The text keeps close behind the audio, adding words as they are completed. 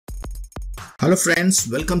Hello friends,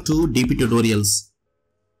 welcome to dptutorials.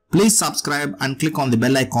 Please subscribe and click on the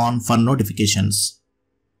bell icon for notifications.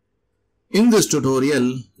 In this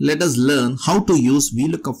tutorial, let us learn how to use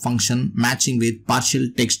Vlookup function matching with partial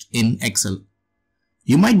text in Excel.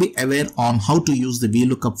 You might be aware on how to use the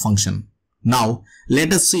Vlookup function. Now,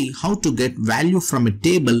 let us see how to get value from a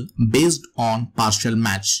table based on partial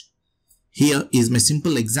match. Here is my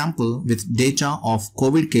simple example with data of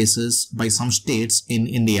COVID cases by some states in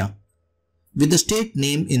India. With the state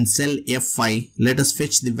name in cell F5, let us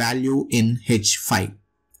fetch the value in H5.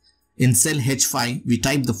 In cell H5, we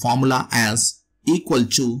type the formula as equal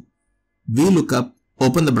to Vlookup,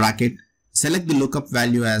 open the bracket, select the lookup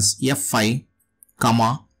value as F5,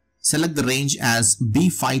 comma, select the range as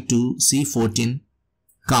B5 to C14,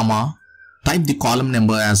 comma, type the column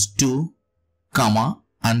number as 2, comma,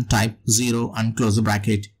 and type 0 and close the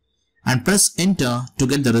bracket. And press enter to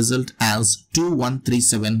get the result as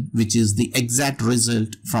 2137, which is the exact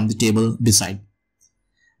result from the table beside.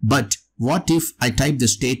 But what if I type the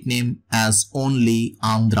state name as only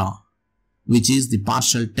Andhra, which is the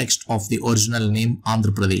partial text of the original name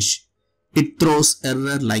Andhra Pradesh? It throws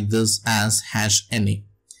error like this as #NA.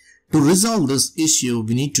 To resolve this issue,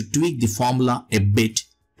 we need to tweak the formula a bit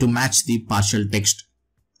to match the partial text.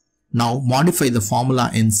 Now modify the formula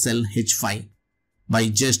in cell H5 by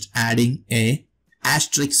just adding a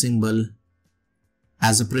asterisk symbol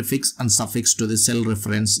as a prefix and suffix to the cell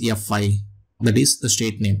reference F5, that is the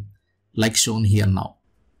state name, like shown here now.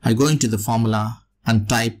 I go into the formula and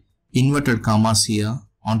type inverted commas here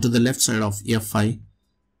onto the left side of F5,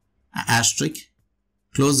 asterisk,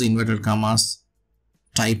 close the inverted commas,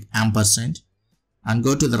 type ampersand, and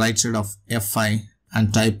go to the right side of F5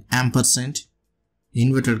 and type ampersand,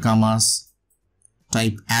 inverted commas,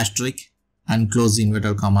 type asterisk, and close the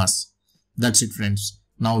inverted commas. That's it friends.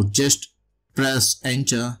 Now just press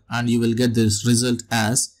enter and you will get this result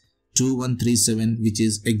as 2137, which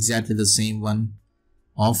is exactly the same one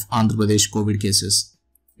of Andhra Pradesh COVID cases.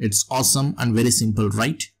 It's awesome and very simple,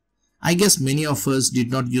 right? I guess many of us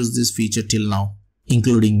did not use this feature till now,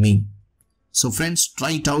 including me. So friends,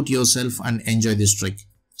 try it out yourself and enjoy this trick.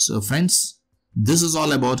 So friends, this is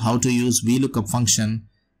all about how to use Vlookup function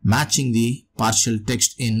matching the partial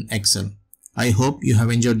text in Excel. I hope you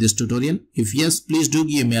have enjoyed this tutorial. If yes, please do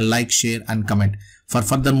give me a like, share and comment. For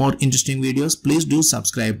further more interesting videos, please do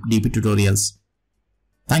subscribe dptutorials.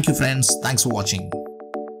 Thank you friends. Thanks for watching.